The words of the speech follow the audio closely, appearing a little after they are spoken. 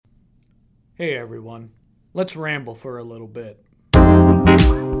Hey everyone, let's ramble for a little bit.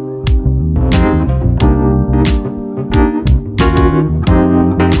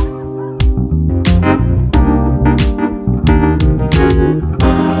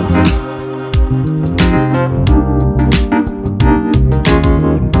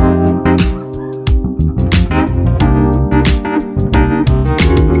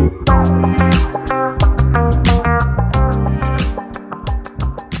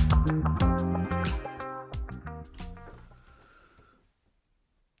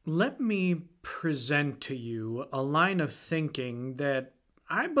 Let me present to you a line of thinking that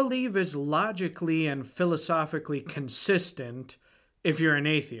I believe is logically and philosophically consistent if you're an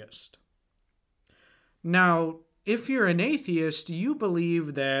atheist. Now, if you're an atheist, you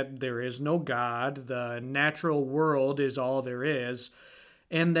believe that there is no God, the natural world is all there is,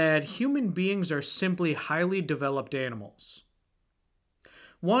 and that human beings are simply highly developed animals.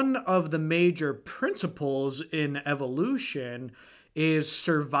 One of the major principles in evolution is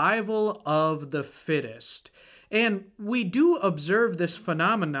survival of the fittest. And we do observe this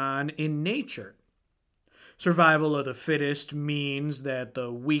phenomenon in nature. Survival of the fittest means that the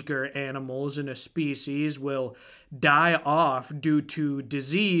weaker animals in a species will die off due to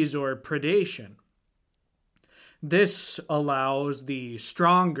disease or predation. This allows the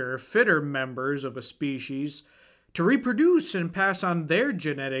stronger, fitter members of a species to reproduce and pass on their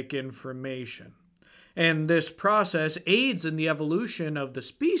genetic information. And this process aids in the evolution of the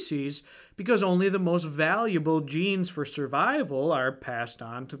species because only the most valuable genes for survival are passed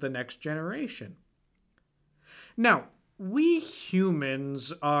on to the next generation. Now, we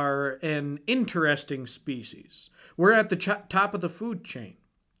humans are an interesting species. We're at the top of the food chain.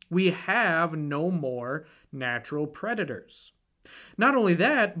 We have no more natural predators. Not only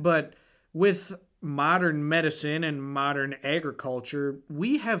that, but with modern medicine and modern agriculture,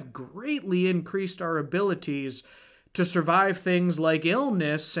 we have greatly increased our abilities to survive things like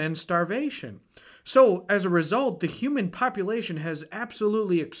illness and starvation. So, as a result, the human population has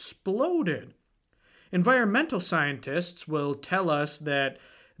absolutely exploded. Environmental scientists will tell us that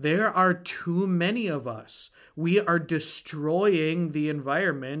there are too many of us. We are destroying the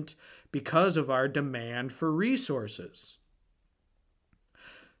environment because of our demand for resources.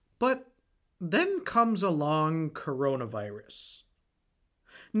 But then comes along coronavirus.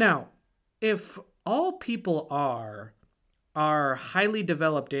 Now, if all people are highly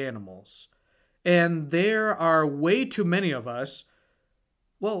developed animals, and there are way too many of us,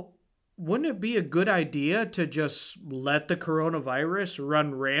 well, wouldn't it be a good idea to just let the coronavirus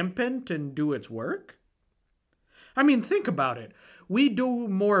run rampant and do its work? I mean, think about it. We do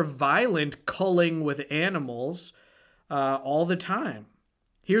more violent culling with animals all the time.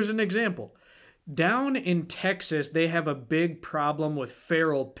 Here's an example. Down in Texas, they have a big problem with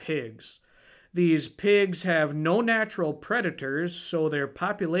feral pigs. These pigs have no natural predators, so their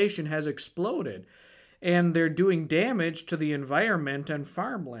population has exploded, and they're doing damage to the environment and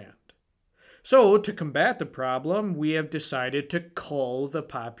farmland. So, to combat the problem, we have decided to cull the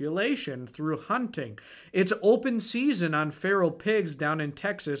population through hunting. It's open season on feral pigs down in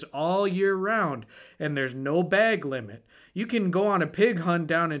Texas all year round, and there's no bag limit. You can go on a pig hunt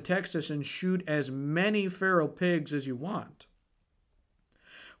down in Texas and shoot as many feral pigs as you want.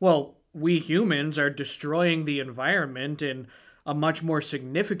 Well, we humans are destroying the environment in a much more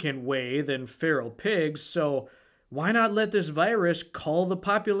significant way than feral pigs, so why not let this virus cull the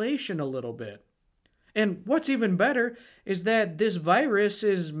population a little bit? And what's even better is that this virus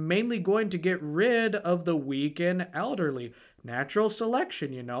is mainly going to get rid of the weak and elderly. Natural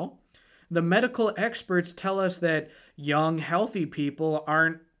selection, you know. The medical experts tell us that young, healthy people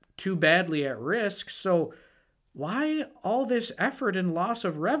aren't too badly at risk, so why all this effort and loss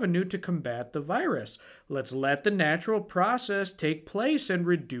of revenue to combat the virus? Let's let the natural process take place and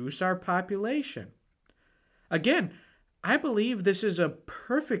reduce our population. Again, I believe this is a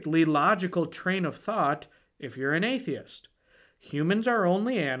perfectly logical train of thought if you're an atheist. Humans are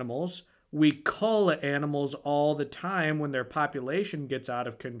only animals. We cull animals all the time when their population gets out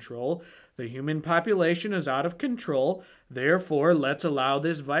of control. The human population is out of control. Therefore, let's allow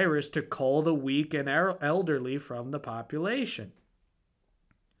this virus to cull the weak and elderly from the population.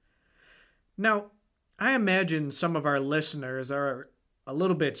 Now, I imagine some of our listeners are a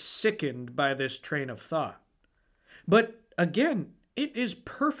little bit sickened by this train of thought. But again, it is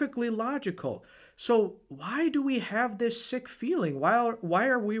perfectly logical. So why do we have this sick feeling? Why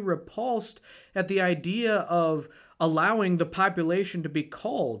are we repulsed at the idea of allowing the population to be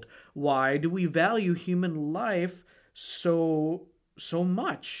culled? Why do we value human life so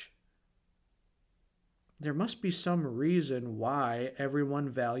much? There must be some reason why everyone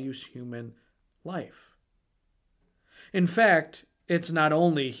values human life. In fact, it's not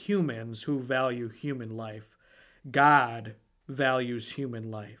only humans who value human life. God values human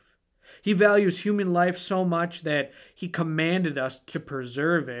life. He values human life so much that he commanded us to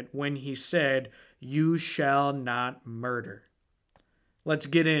preserve it when he said, "You shall not murder." Let's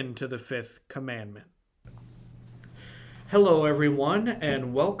get into the fifth commandment. Hello, everyone,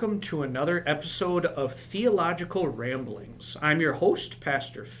 and welcome to another episode of Theological Ramblings. I'm your host,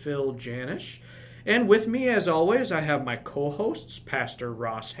 Pastor Phil Janish, and with me, as always, I have my co-hosts, Pastor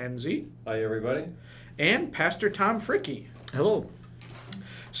Ross Hensey. Hi, everybody. And Pastor Tom Fricke. Hello.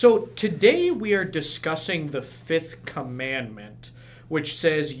 So today we are discussing the fifth commandment, which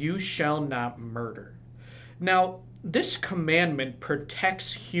says, "You shall not murder." Now, this commandment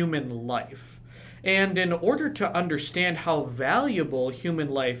protects human life. And in order to understand how valuable human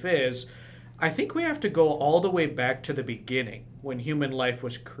life is, I think we have to go all the way back to the beginning, when human life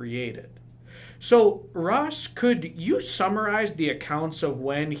was created. So, Ross, could you summarize the accounts of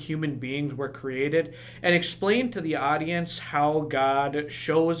when human beings were created and explain to the audience how God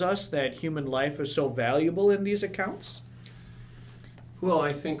shows us that human life is so valuable in these accounts? Well,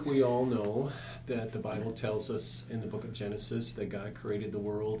 I think we all know that the Bible tells us in the book of Genesis that God created the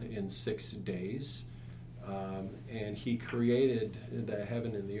world in 6 days. And he created the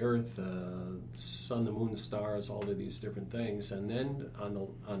heaven and the earth, the sun, the moon, the stars, all of these different things. And then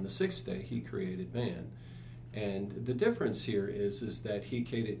on the sixth day, he created man. And the difference here is that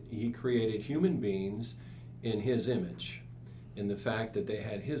he created human beings in his image, in the fact that they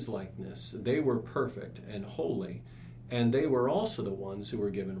had his likeness. They were perfect and holy, and they were also the ones who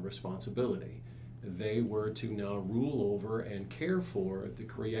were given responsibility. They were to now rule over and care for the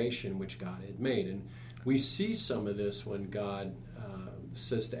creation which God had made. And we see some of this when God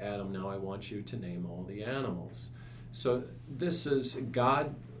says to Adam, "Now I want you to name all the animals." So this is,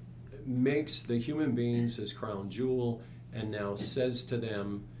 God makes the human beings his crown jewel and now says to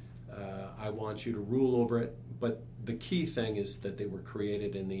them, "I want you to rule over it." But the key thing is that they were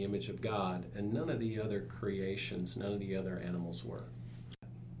created in the image of God, and none of the other creations, none of the other animals were.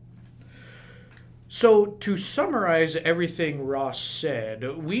 So, to summarize everything Ross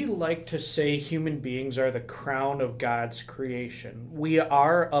said, we like to say human beings are the crown of God's creation. We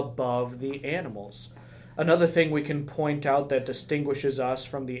are above the animals. Another thing we can point out that distinguishes us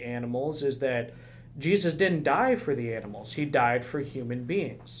from the animals is that Jesus didn't die for the animals, he died for human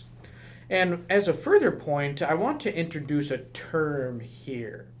beings. And as a further point, I want to introduce a term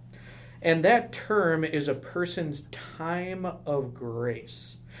here. And that term is a person's time of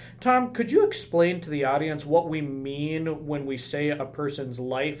grace. Tom, could you explain to the audience what we mean when we say a person's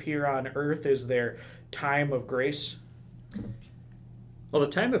life here on earth is their time of grace? Well,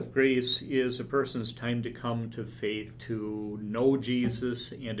 the time of grace is a person's time to come to faith, to know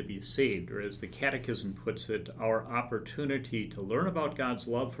Jesus, and to be saved. Or as the Catechism puts it, our opportunity to learn about God's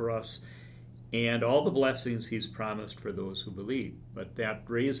love for us and all the blessings he's promised for those who believe. But that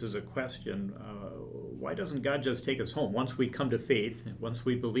raises a question, why doesn't God just take us home? Once we come to faith, once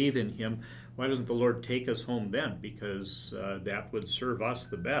we believe in him, why doesn't the Lord take us home then? Because that would serve us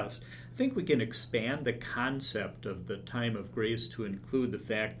the best. I think we can expand the concept of the time of grace to include the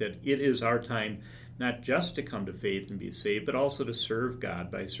fact that it is our time not just to come to faith and be saved, but also to serve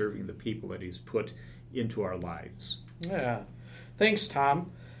God by serving the people that he's put into our lives. Yeah. Thanks,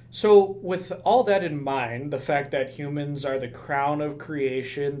 Tom. So, with all that in mind, the fact that humans are the crown of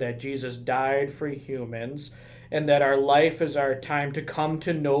creation, that Jesus died for humans, and that our life is our time to come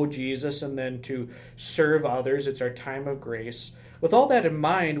to know Jesus and then to serve others, it's our time of grace. With all that in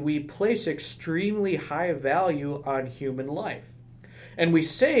mind, we place extremely high value on human life. And we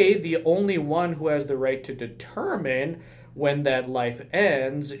say the only one who has the right to determine when that life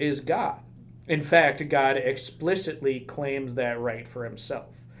ends is God. In fact, God explicitly claims that right for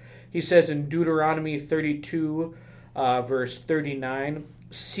himself. He says in Deuteronomy 32, verse 39,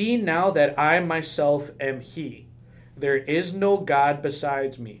 "See now that I myself am he. There is no God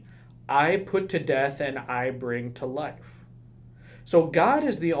besides me. I put to death and I bring to life." So God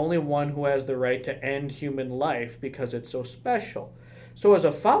is the only one who has the right to end human life because it's so special. So as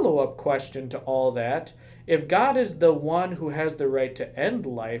a follow-up question to all that, if God is the one who has the right to end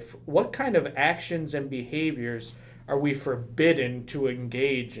life, what kind of actions and behaviors are we forbidden to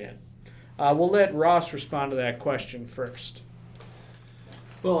engage in? We'll let Ross respond to that question first.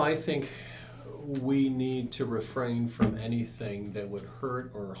 Well, I think we need to refrain from anything that would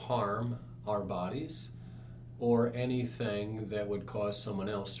hurt or harm our bodies, or anything that would cause someone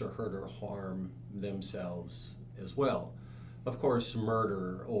else to hurt or harm themselves as well. Of course,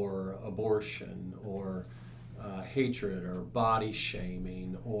 murder or abortion or hatred or body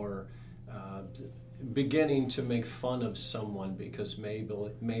shaming or beginning to make fun of someone because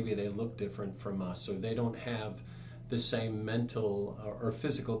maybe they look different from us, or they don't have the same mental or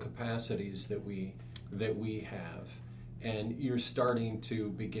physical capacities that we have. And you're starting to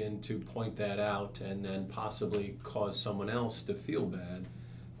begin to point that out and then possibly cause someone else to feel bad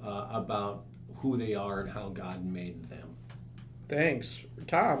about who they are and how God made them. Thanks.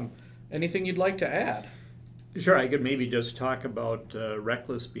 Tom, anything you'd like to add? Sure, I could maybe just talk about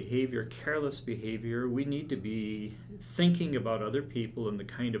reckless behavior, careless behavior. We need to be thinking about other people and the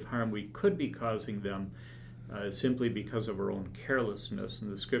kind of harm we could be causing them simply because of our own carelessness.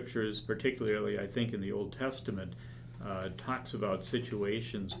 And the scriptures, particularly I think in the Old Testament, talks about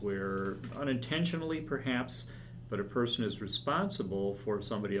situations where unintentionally perhaps, but a person is responsible for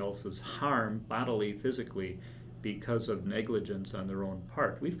somebody else's harm, bodily, physically, because of negligence on their own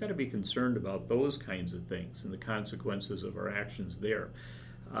part. We've got to be concerned about those kinds of things and the consequences of our actions there.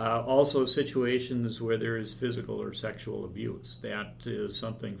 Also, situations where there is physical or sexual abuse. That is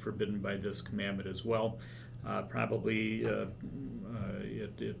something forbidden by this commandment as well. Probably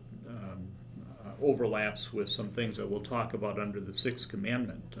it overlaps with some things that we'll talk about under the Sixth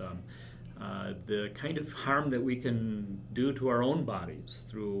Commandment. The kind of harm that we can do to our own bodies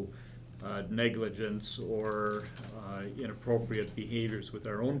through negligence or inappropriate behaviors with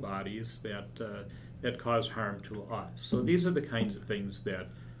our own bodies that cause harm to us. So these are the kinds of things that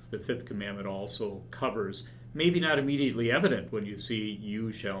the Fifth Commandment also covers. Maybe not immediately evident when you see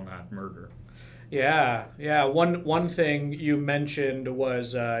 "you shall not murder." Yeah. One thing you mentioned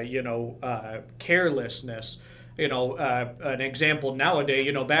was carelessness. An example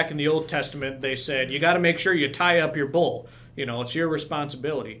nowadays. Back in the Old Testament, they said you got to make sure you tie up your bull. It's your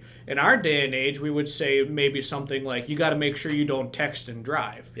responsibility. In our day and age, we would say maybe something like, you got to make sure you don't text and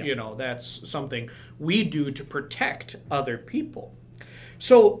drive. Yeah. That's something we do to protect other people.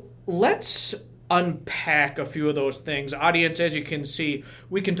 So let's unpack a few of those things. Audience, as you can see,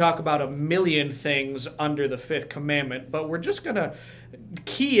 we can talk about a million things under the Fifth Commandment, but we're just going to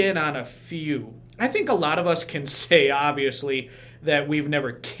key in on a few. I think a lot of us can say, obviously, that we've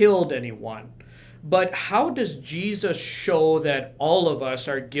never killed anyone. But how does Jesus show that all of us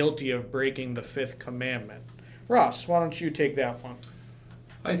are guilty of breaking the Fifth Commandment? Ross, why don't you take that one?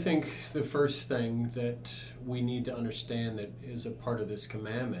 I think the first thing that we need to understand that is a part of this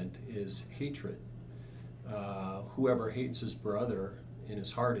commandment is hatred. Whoever hates his brother in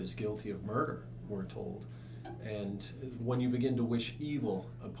his heart is guilty of murder, we're told. And when you begin to wish evil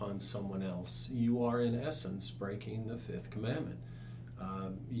upon someone else, you are in essence breaking the Fifth Commandment.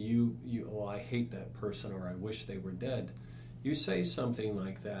 I hate that person, or I wish they were dead. You say something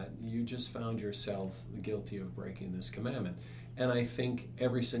like that, you just found yourself guilty of breaking this commandment. And I think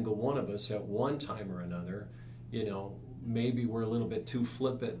every single one of us at one time or another, maybe we're a little bit too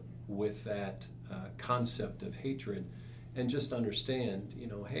flippant with that concept of hatred, and just understand,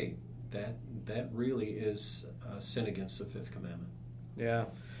 hey, that really is a sin against the Fifth Commandment. Yeah,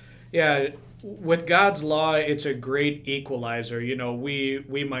 with God's law, it's a great equalizer.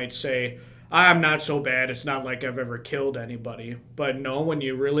 We might say, I'm not so bad, it's not like I've ever killed anybody. But no, when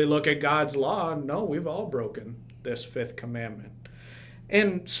you really look at God's law, no, we've all broken this Fifth Commandment.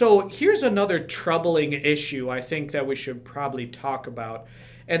 And so here's another troubling issue I think that we should probably talk about,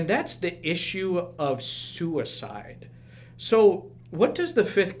 and that's the issue of suicide. So what does the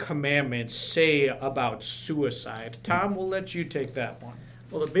Fifth Commandment say about suicide? Tom, we'll let you take that one.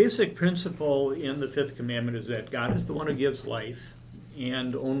 Well, the basic principle in the Fifth Commandment is that God is the one who gives life,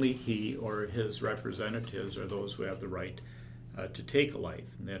 and only He or His representatives are those who have the right to take a life.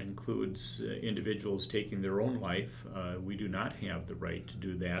 And that includes individuals taking their own life. We do not have the right to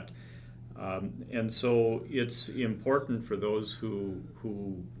do that. And so it's important for those who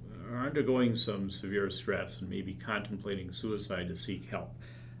are undergoing some severe stress and maybe contemplating suicide to seek help.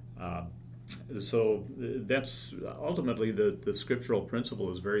 So that's ultimately the scriptural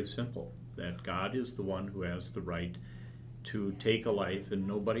principle is very simple, that God is the one who has the right to take a life and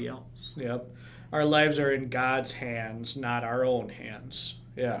nobody else. Yep. Our lives are in God's hands, not our own hands.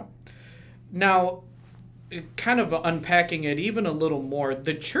 Yeah. Now, kind of unpacking it even a little more,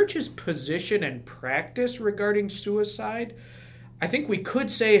 the church's position and practice regarding suicide, I think we could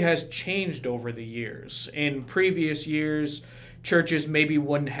say has changed over the years. In previous years, churches maybe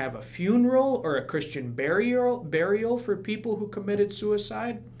wouldn't have a funeral or a Christian burial for people who committed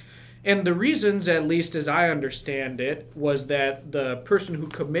suicide. And the reasons, at least as I understand it, was that the person who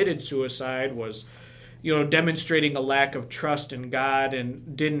committed suicide was, demonstrating a lack of trust in God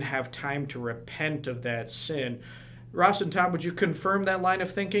and didn't have time to repent of that sin. Ross and Tom, would you confirm that line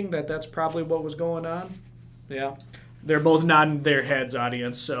of thinking, that that's probably what was going on? Yeah. They're both nodding their heads,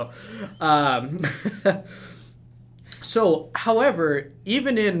 audience. So, however,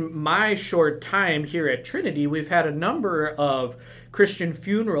 even in my short time here at Trinity, we've had a number of Christian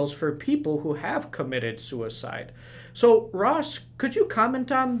funerals for people who have committed suicide. So, Ross, could you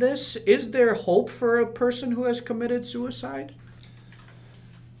comment on this? Is there hope for a person who has committed suicide?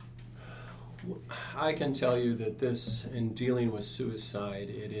 I can tell you that this, in dealing with suicide,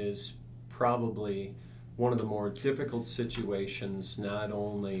 it is probably one of the more difficult situations, not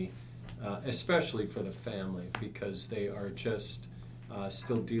only, especially for the family, because they are just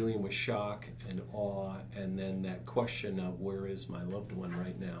still dealing with shock and awe, and then that question of where is my loved one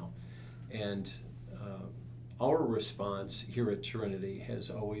right now? And our response here at Trinity has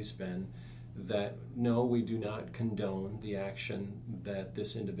always been that no, we do not condone the action that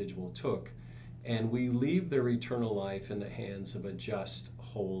this individual took, and we leave their eternal life in the hands of a just,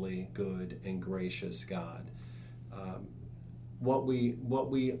 holy, good, and gracious God. What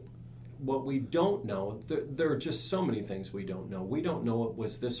we don't know, there are just so many things we don't know. We don't know,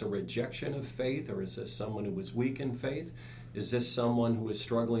 was this a rejection of faith, or is this someone who was weak in faith? Is this someone who is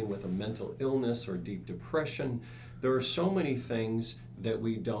struggling with a mental illness or deep depression? There are so many things that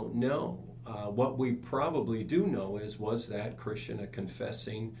we don't know. What we probably do know is, was that Christian a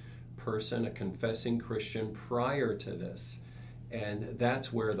confessing person, a confessing Christian prior to this? And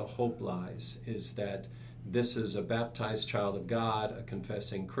that's where the hope lies, is that this is a baptized child of God, a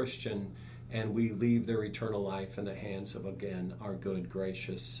confessing Christian, and we leave their eternal life in the hands of, again, our good,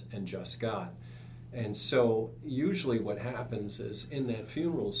 gracious, and just God. And so usually what happens is, in that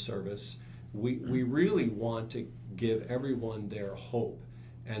funeral service, we really want to give everyone their hope.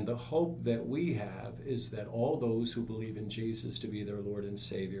 And the hope that we have is that all those who believe in Jesus to be their Lord and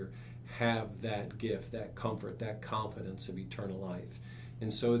Savior have that gift, that comfort, that confidence of eternal life.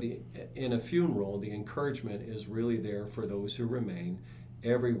 And so in a funeral, the encouragement is really there for those who remain.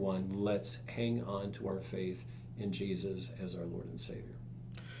 Everyone, let's hang on to our faith in Jesus as our Lord and Savior.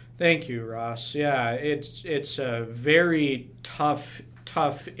 Thank you, Ross. Yeah, it's a very tough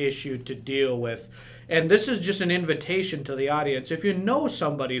issue to deal with. And this is just an invitation to the audience. If you know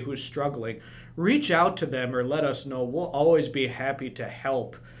somebody who's struggling, reach out to them or let us know. We'll always be happy to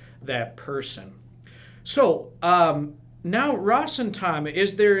help that person. So, now, Ross and Tom,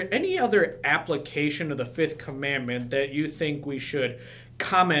 is there any other application of the fifth commandment that you think we should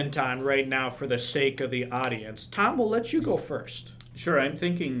comment on right now for the sake of the audience? Tom, we'll let you go first. Sure. I'm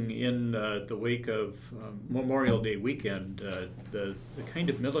thinking in the wake of Memorial Day weekend, the kind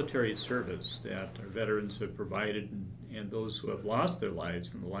of military service that our veterans have provided and those who have lost their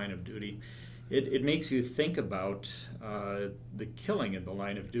lives in the line of duty, it makes you think about the killing in the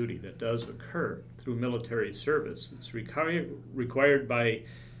line of duty that does occur through military service. It's required by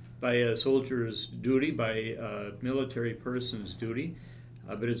a soldier's duty, by a military person's duty,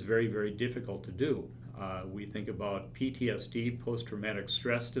 but it's very, very difficult to do. We think about PTSD, post-traumatic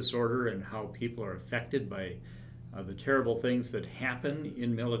stress disorder, and how people are affected by the terrible things that happen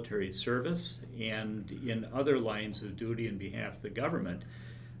in military service and in other lines of duty in behalf of the government.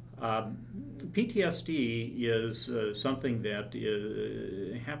 PTSD is something that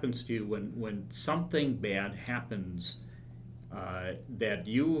happens to you when something bad happens that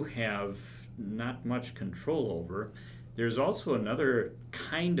you have not much control over. There's also another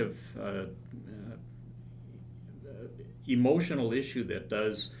kind of emotional issue that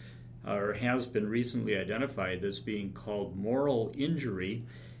does or has been recently identified as being called moral injury,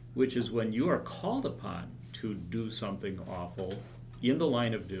 which is when you are called upon to do something awful in the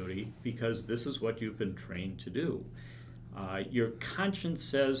line of duty because this is what you've been trained to do. Your conscience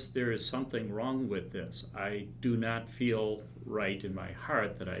says there is something wrong with this. I do not feel right in my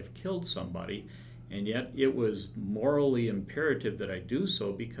heart that I've killed somebody, and yet it was morally imperative that I do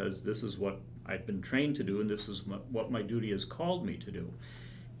so because this is what I've been trained to do, and this is what my duty has called me to do.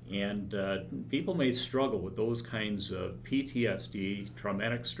 And people may struggle with those kinds of PTSD,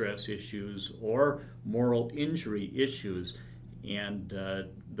 traumatic stress issues, or moral injury issues. And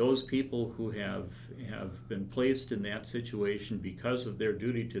those people who have been placed in that situation because of their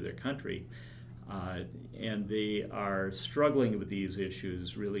duty to their country, and they are struggling with these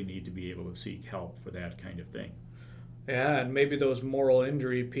issues, really need to be able to seek help for that kind of thing. Yeah, and maybe those moral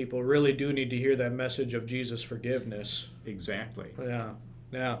injury people really do need to hear that message of Jesus' forgiveness. Exactly.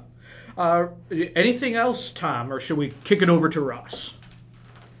 Yeah. Anything else, Tom, or should we kick it over to Ross?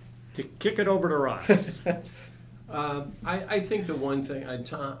 Kick it over to Ross. I think the one thing,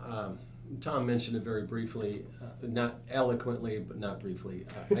 Tom mentioned it very briefly, not eloquently, but not briefly.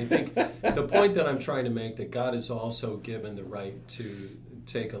 I think the point that I'm trying to make, that God has also given the right to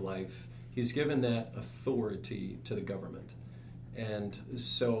take a life He's given that authority to the government. And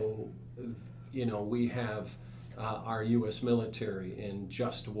so, we have our U.S. military in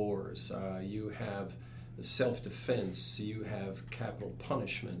just wars. You have self-defense. You have capital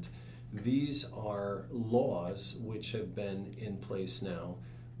punishment. These are laws which have been in place now,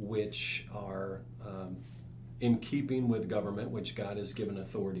 which are in keeping with government, which God has given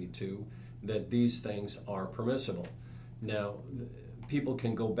authority to, that these things are permissible. Now, people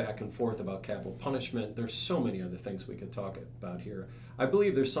can go back and forth about capital punishment. There's so many other things we could talk about here. I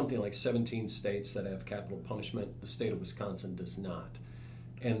believe there's something like 17 states that have capital punishment. The state of Wisconsin does not.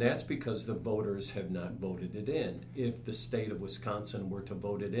 And that's because the voters have not voted it in. If the state of Wisconsin were to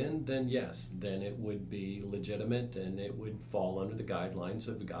vote it in, then yes, then it would be legitimate and it would fall under the guidelines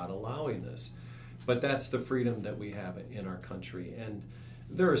of God allowing this. But that's the freedom that we have in our country. And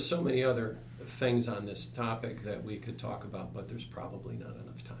there are so many other things on this topic that we could talk about, but there's probably not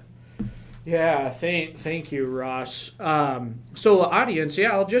enough time. Yeah, thank you, Ross. So, audience,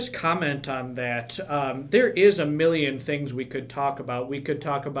 I'll just comment on that. There is a million things we could talk about. We could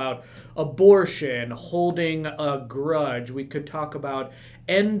talk about abortion, holding a grudge. We could talk about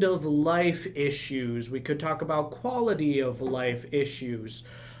end-of-life issues. We could talk about quality-of-life issues.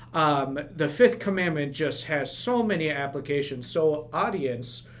 The fifth commandment just has so many applications. So,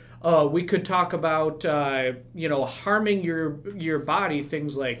 audience, we could talk about, harming your body,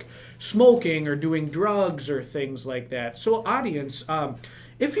 things like smoking or doing drugs or things like that. So, audience,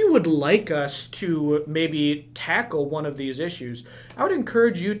 if you would like us to maybe tackle one of these issues, I would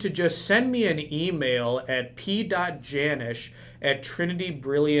encourage you to just send me an email at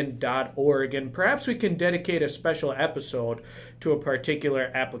p.janish@trinitybrilliant.org, and perhaps we can dedicate a special episode to a particular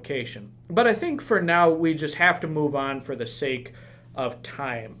application. But I think for now, we just have to move on for the sake of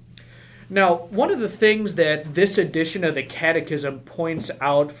time. Now, one of the things that this edition of the Catechism points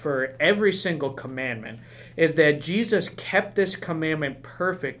out for every single commandment is that Jesus kept this commandment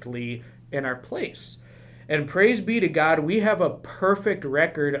perfectly in our place. And praise be to God, we have a perfect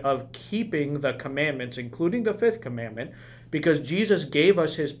record of keeping the commandments, including the fifth commandment, because Jesus gave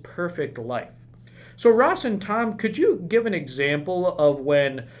us his perfect life. So Ross and Tom, could you give an example of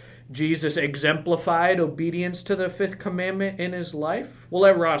when Jesus exemplified obedience to the fifth commandment in his life? We'll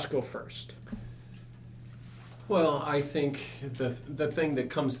let Ross go first. Well, I think the thing that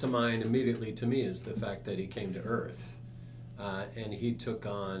comes to mind immediately to me is the fact that he came to earth and he took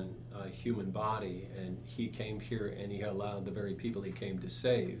on a human body, and he came here and he allowed the very people he came to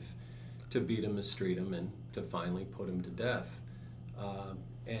save to beat him, mistreat him, and to finally put him to death.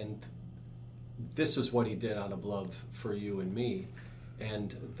 And this is what he did out of love for you and me.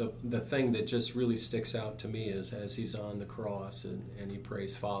 And the thing that just really sticks out to me is as he's on the cross and he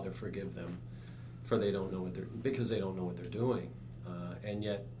prays, Father, forgive them, for they don't know because they don't know what they're doing. And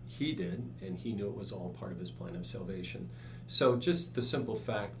yet he did, and he knew it was all part of his plan of salvation. So just the simple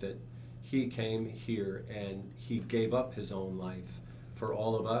fact that he came here and he gave up his own life for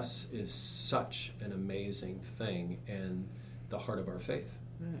all of us is such an amazing thing and the heart of our faith.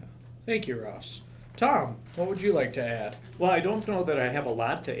 Yeah. Thank you, Ross. Tom, what would you like to add? Well, I don't know that I have a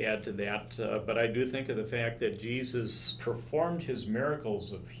lot to add to that, but I do think of the fact that Jesus performed his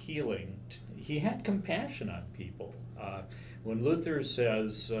miracles of healing. He had compassion on people. When Luther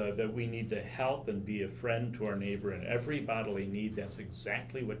says that we need to help and be a friend to our neighbor in every bodily need, that's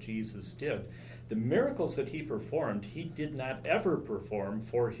exactly what Jesus did. The miracles that he performed, he did not ever perform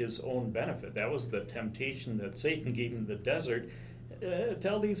for his own benefit. That was the temptation that Satan gave him in the desert.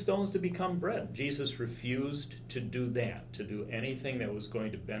 Tell these stones to become bread. Jesus refused to do that, to do anything that was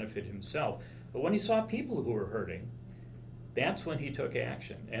going to benefit himself. But when he saw people who were hurting, that's when he took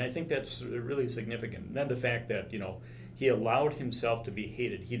action. And I think that's really significant. And then the fact that, he allowed himself to be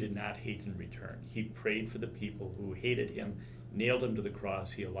hated. He did not hate in return. He prayed for the people who hated him, nailed him to the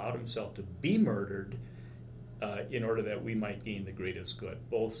cross. He allowed himself to be murdered in order that we might gain the greatest good,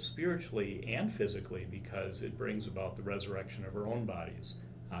 both spiritually and physically, because it brings about the resurrection of our own bodies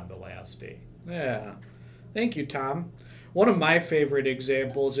on the last day. Yeah. Thank you, Tom. One of my favorite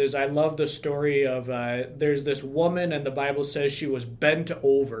examples is I love the story of there's this woman, and the Bible says she was bent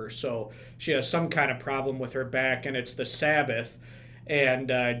over, so she has some kind of problem with her back, and it's the Sabbath.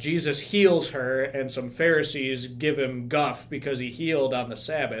 And Jesus heals her, and some Pharisees give him guff because he healed on the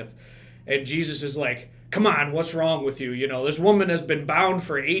Sabbath. And Jesus is like, come on, what's wrong with you? This woman has been bound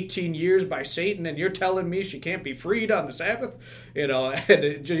for 18 years by Satan, and you're telling me she can't be freed on the Sabbath?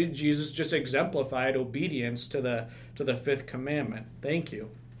 And Jesus just exemplified obedience to the fifth commandment. Thank you.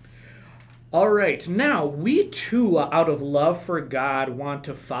 All right, now we too, out of love for God, want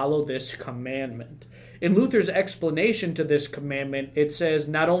to follow this commandment. In Luther's explanation to this commandment, it says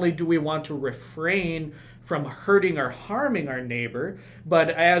not only do we want to refrain from hurting or harming our neighbor,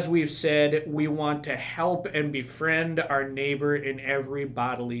 but as we've said, we want to help and befriend our neighbor in every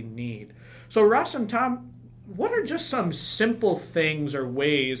bodily need. So Ross and Tom, what are just some simple things or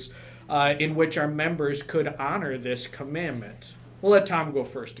ways in which our members could honor this commandment? We'll let Tom go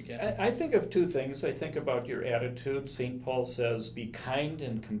first again. I think of two things. I think about your attitude. St. Paul says, be kind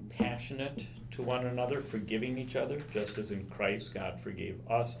and compassionate to one another, forgiving each other, just as in Christ God forgave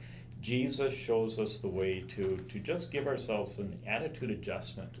us. Jesus shows us the way to just give ourselves an attitude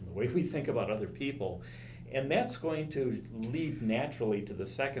adjustment in the way we think about other people. And that's going to lead naturally to the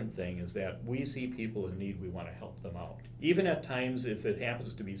second thing, is that we see people in need, we want to help them out. Even at times, if it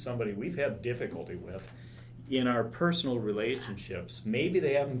happens to be somebody we've had difficulty with in our personal relationships, maybe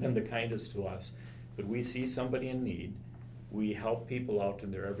they haven't been the kindest to us, but we see somebody in need, we help people out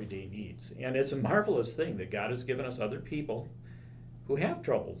in their everyday needs. And it's a marvelous thing that God has given us other people who have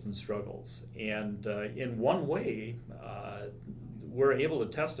troubles and struggles. And in one way, we're able to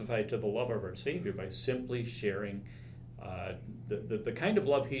testify to the love of our Savior by simply sharing the kind of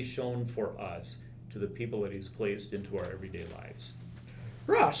love He's shown for us to the people that He's placed into our everyday lives.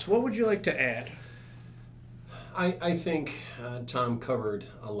 Ross, what would you like to add? I think Tom covered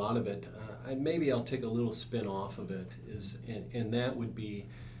a lot of it. Maybe I'll take a little spin off of it, and that would be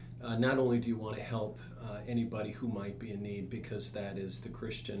not only do you want to help anybody who might be in need, because that is the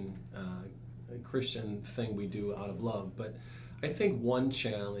Christian thing we do out of love, but I think one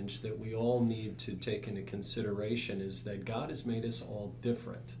challenge that we all need to take into consideration is that God has made us all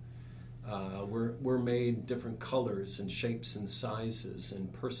different. We're made different colors and shapes and sizes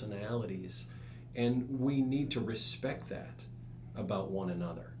and personalities, and we need to respect that about one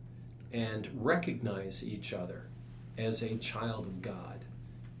another and recognize each other as a child of God.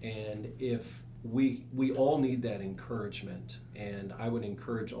 And if we all need that encouragement, and I would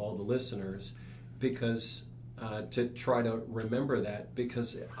encourage all the listeners to try to remember that,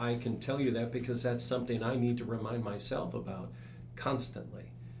 because I can tell you that because that's something I need to remind myself about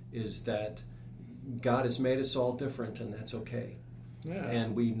constantly, is that God has made us all different, and that's okay. Yeah.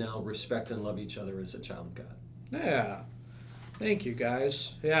 And we now respect and love each other as a child of God. Yeah. Thank you,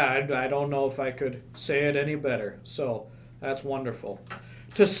 guys. Yeah, I don't know if I could say it any better. So that's wonderful.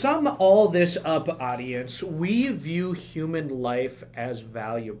 To sum all this up, audience, we view human life as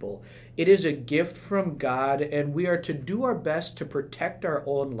valuable. It is a gift from God, and we are to do our best to protect our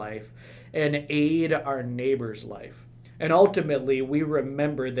own life and aid our neighbor's life. And ultimately, we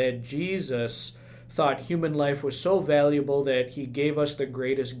remember that Jesus thought human life was so valuable that He gave us the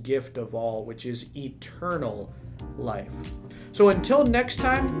greatest gift of all, which is eternal life. So until next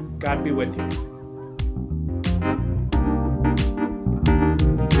time, God be with you.